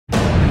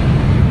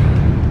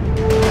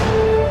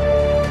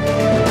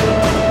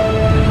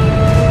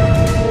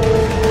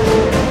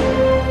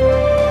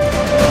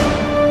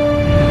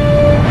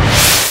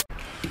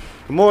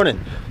Good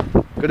morning,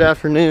 good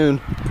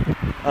afternoon.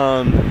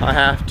 I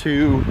have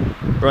to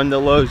run to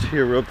Lowe's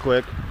here real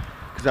quick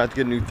because I have to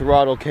get a new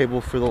throttle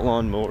cable for the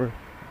lawnmower.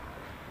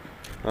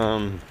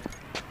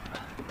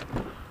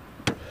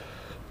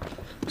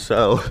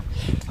 So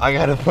I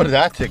gotta put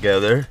that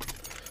together.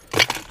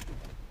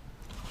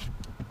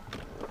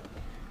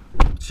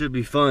 Should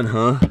be fun,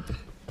 huh?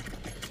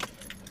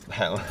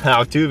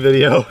 How-to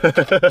video.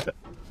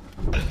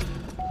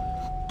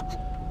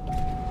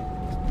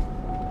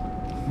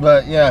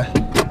 But yeah,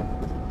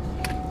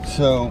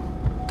 so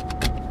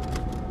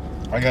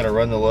I gotta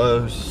run to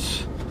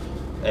Lowe's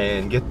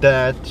and get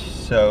that.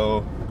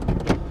 So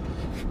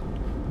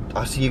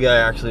I'll see you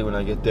guys actually when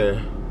I get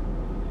there.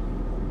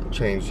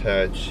 Change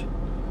hatch.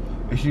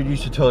 You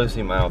should totally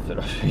see my outfit.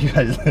 I'll show you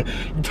guys.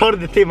 You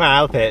totally see my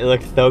outfit. It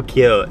looks so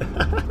cute.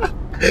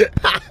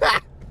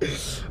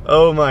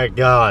 Oh my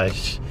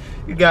gosh.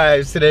 You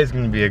guys, today's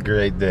gonna be a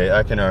great day.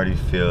 I can already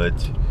feel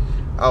it.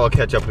 I will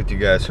catch up with you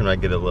guys when I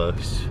get to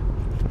Lowe's.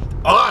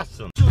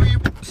 Awesome!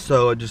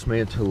 So I just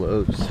made it to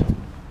Lowe's.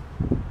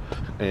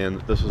 And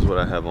this is what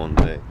I have on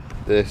today.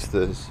 This,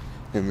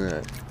 and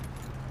that.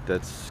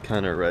 That's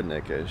kind of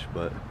redneckish,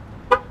 but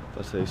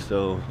I say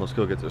so. Let's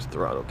go get this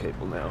throttle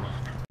cable now.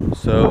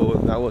 So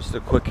that was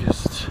the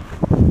quickest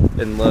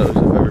in Lowe's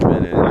I've ever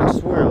been in. I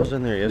swear I was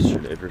in there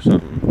yesterday for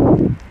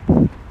something.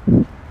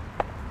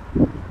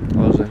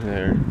 I was in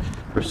there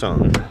for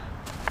something.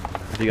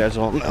 If you guys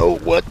all know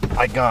what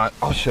I got,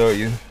 I'll show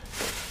you.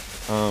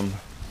 I'll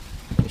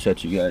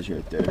set you guys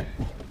right there.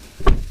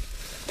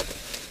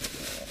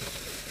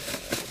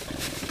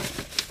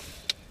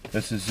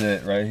 This is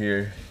it right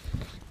here.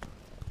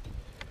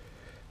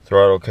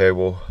 Throttle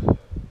cable,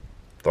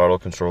 throttle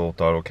control,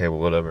 throttle cable,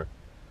 whatever.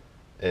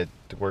 It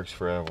works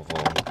for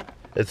everyone.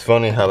 It's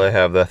funny how they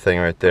have that thing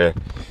right there,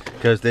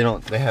 because they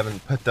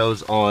haven't put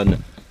those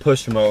on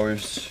push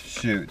mowers,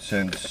 shoot,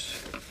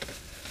 since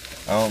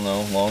I don't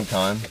know, long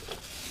time.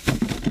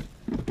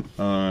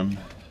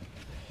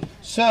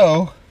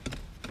 So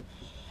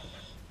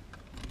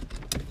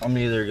I'm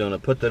either gonna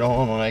put that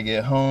on when I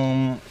get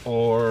home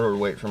or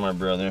wait for my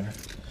brother.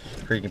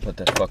 He can put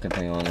that fucking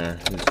thing on there.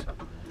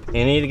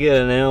 You need to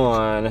get a nail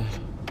on.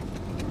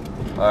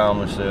 I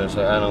almost said,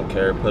 so I don't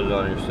care, put it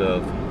on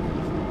yourself.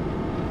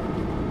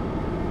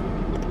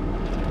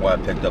 Why I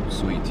picked up a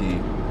sweet tea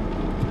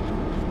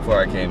before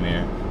I came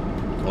here.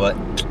 What?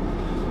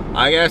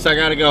 I guess I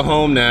gotta go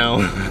home now.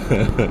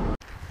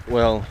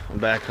 Well, I'm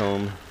back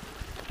home.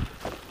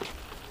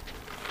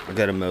 I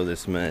gotta mow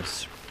this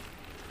mess.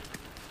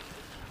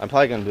 I'm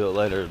probably gonna do it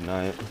later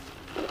tonight.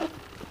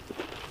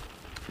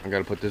 I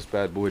gotta put this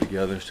bad boy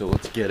together, so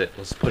let's get it.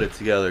 Let's put it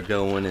together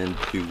going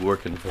into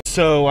working.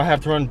 So I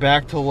have to run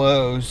back to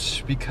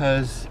Lowe's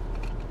because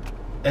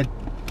it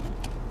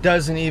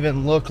doesn't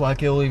even look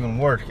like it'll even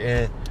work.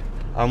 And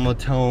I'm gonna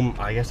tell them,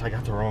 I guess I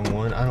got the wrong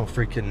one. I don't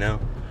freaking know.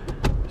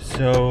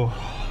 So,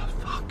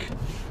 fuck.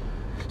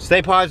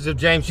 Stay positive,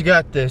 James, you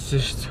got this.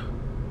 Just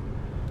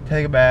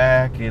take it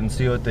back and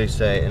see what they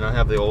say. And I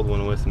have the old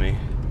one with me.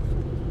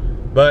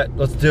 But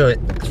let's do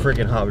it. It's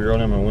freaking hot. We're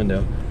rolling out my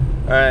window.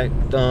 Alright,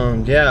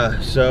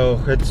 yeah,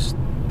 so it's,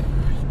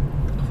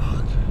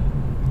 fuck,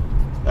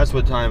 that's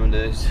what time it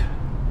is.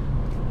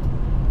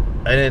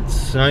 And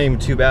it's not even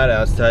too bad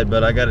outside,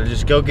 but I gotta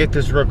just go get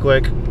this real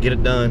quick, get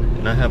it done,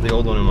 and I have the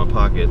old one in my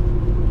pocket.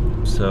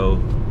 So,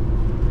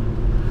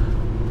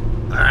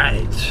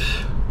 alright,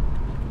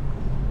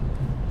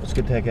 let's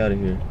get the heck out of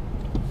here.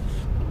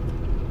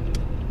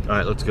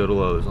 Alright, let's go to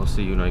Lowe's. I'll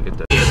see you when I get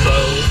there.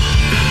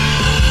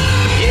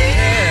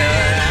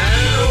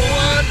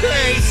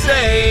 They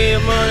say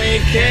money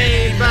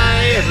can't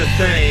buy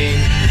everything,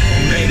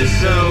 maybe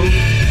so,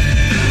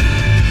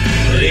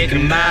 but it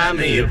can buy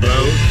me a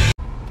boat.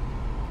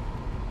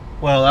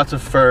 Well, that's a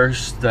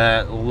first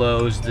that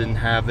Lowe's didn't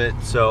have it,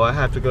 so I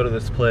have to go to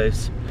this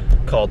place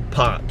called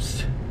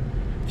Pops.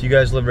 If you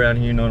guys live around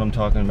here, you know what I'm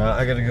talking about.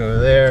 I gotta go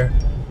there.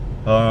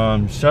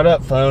 Shut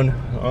up, phone.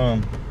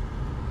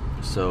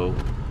 So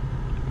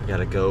I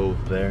gotta go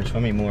there. It's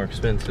gonna be more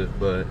expensive,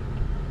 but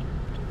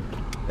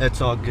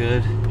that's all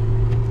good.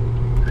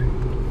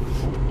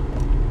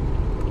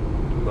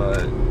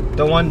 But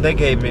the one they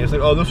gave me, it's like,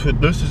 oh, this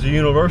is a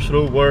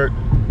universal work.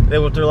 They're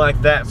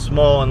like that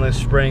small, and the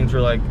springs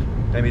were like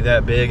maybe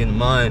that big, and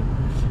mine,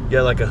 you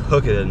got like a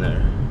hook it in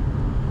there.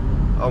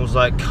 I was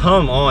like,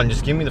 come on,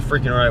 just give me the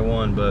freaking right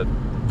one. But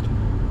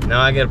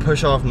now I gotta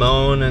push off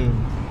mowing,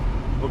 and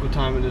look what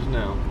time it is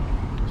now.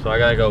 So I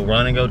gotta go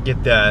run and go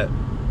get that,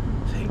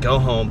 then go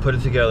home, put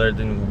it together,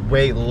 then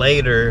wait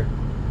later.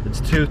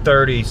 It's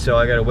 2:30, so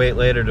I gotta wait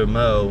later to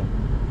mow.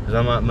 Because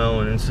I'm not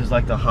mowing, and this is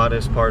like the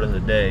hottest part of the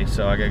day,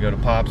 so I gotta go to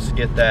Pops to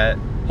get that.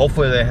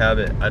 Hopefully they have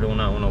it. I do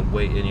not want to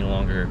wait any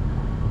longer,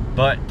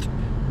 but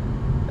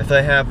if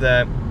they have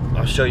that,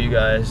 I'll show you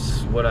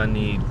guys what I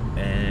need.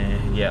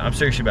 And yeah, I'm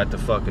seriously about to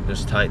fucking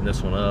just tighten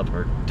this one up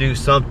or do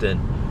something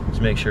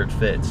to make sure it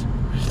fits.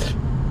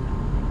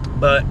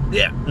 But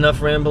yeah, enough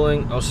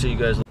rambling. I'll see you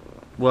guys later.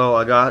 Well,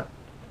 I got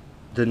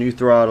the new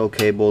throttle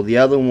cable. The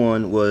other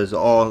one was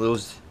all, it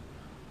was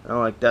I don't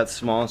like that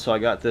small, so I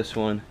got this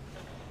one.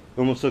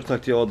 Almost looks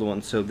like the old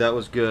one, so that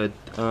was good.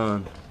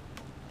 Got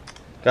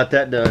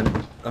that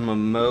done. I'm gonna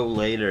mow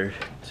later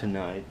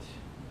tonight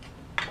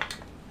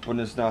when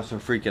it's not so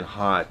freaking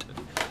hot.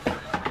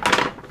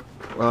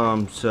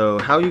 So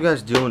how are you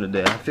guys doing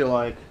today? I feel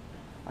like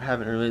I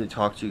haven't really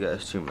talked to you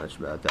guys too much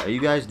about that. Are you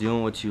guys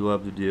doing what you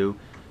love to do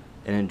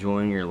and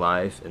enjoying your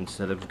life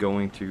instead of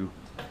going through,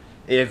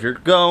 if you're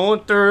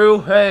going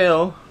through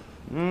hell,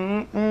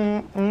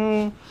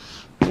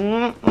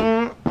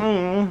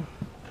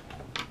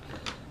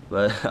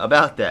 but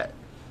about that,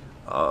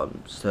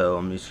 so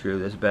let me screw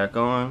this back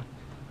on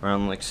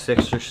around like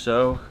 6 or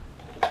so.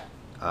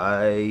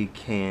 I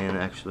can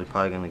actually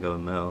probably gonna go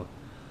mow.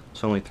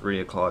 It's only 3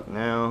 o'clock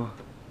now.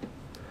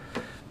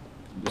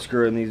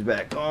 Screwing these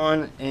back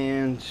on,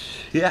 and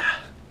yeah,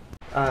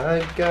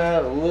 I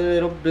got a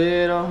little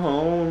bit of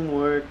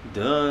homework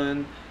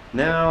done.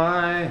 Now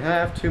I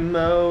have to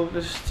mow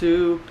the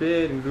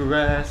stupid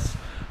grass.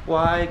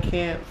 Why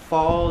can't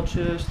fall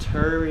just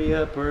hurry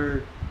up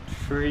or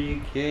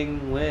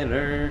freaking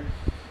winter?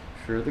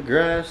 Sure, the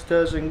grass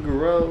doesn't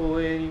grow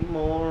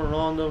anymore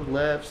on the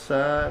left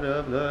side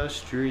of the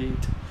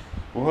street.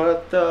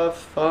 What the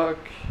fuck?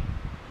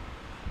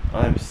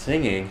 I'm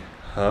singing,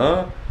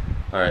 huh?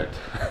 Alright,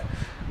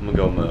 I'm gonna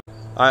go mow.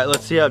 Alright,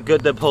 let's see how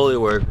good the pulley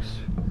works.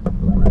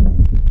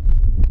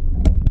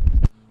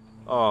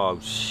 Oh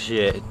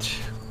shit.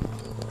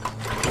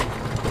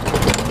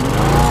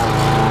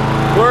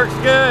 Works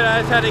good, I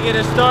just had to get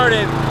it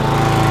started.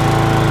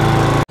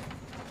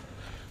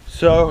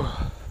 So,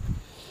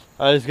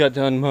 I just got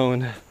done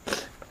mowing.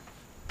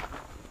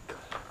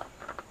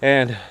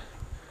 And,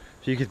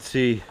 if you can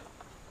see,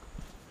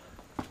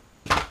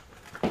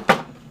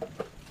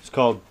 it's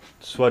called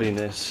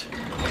sweatiness.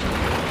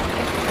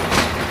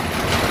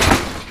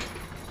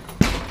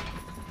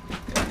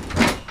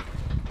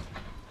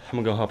 I'm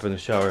gonna go hop in the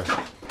shower.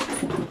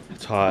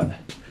 It's hot.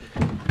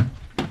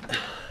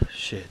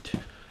 Shit.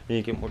 I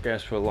need to get more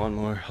gas for a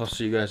lawnmower. I'll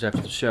see you guys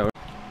after the shower.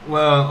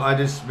 Well, I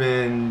just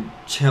been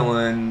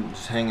chilling,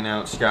 just hanging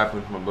out, Skyping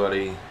with my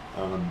buddy.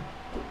 I'm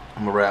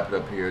gonna wrap it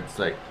up here. It's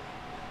like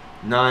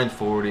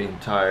 9:40. I'm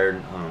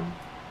tired.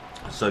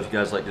 So if you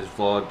guys like this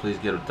vlog, please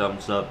give it a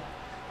thumbs up.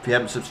 If you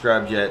haven't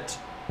subscribed yet,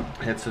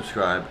 hit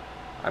subscribe.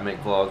 I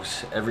make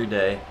vlogs every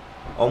day,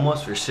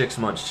 almost for 6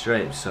 months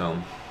straight.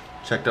 So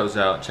check those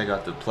out. Check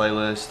out the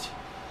playlist.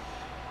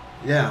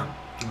 Yeah.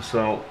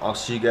 So I'll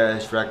see you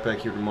guys right back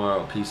here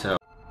tomorrow. Peace out.